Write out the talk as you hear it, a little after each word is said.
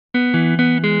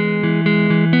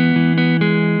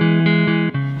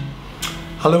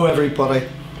Hello everybody.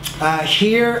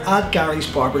 Here at Gary's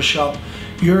Barbershop,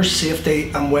 your safety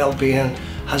and well-being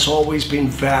has always been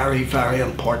very, very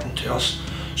important to us.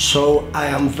 So I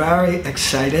am very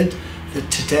excited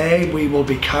that today we will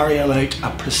be carrying out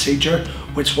a procedure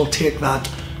which will take that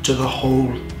to the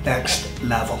whole next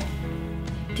level.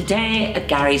 Today at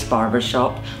Gary's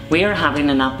Barbershop, we are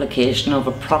having an application of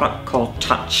a product called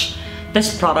Touch.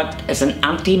 This product is an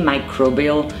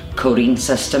antimicrobial coating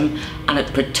system and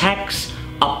it protects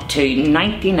up to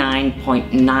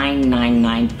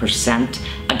 99.999%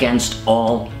 against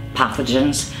all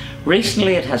pathogens.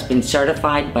 Recently it has been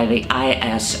certified by the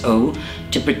ISO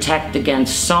to protect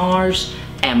against SARS,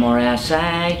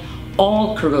 MRSA,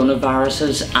 all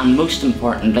coronaviruses and most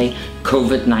importantly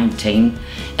COVID-19.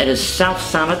 It is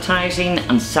self-sanitizing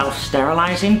and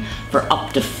self-sterilizing for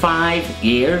up to 5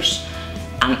 years.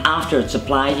 And after it's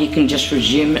applied, you can just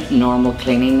resume normal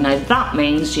cleaning. Now that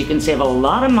means you can save a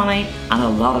lot of money and a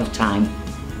lot of time.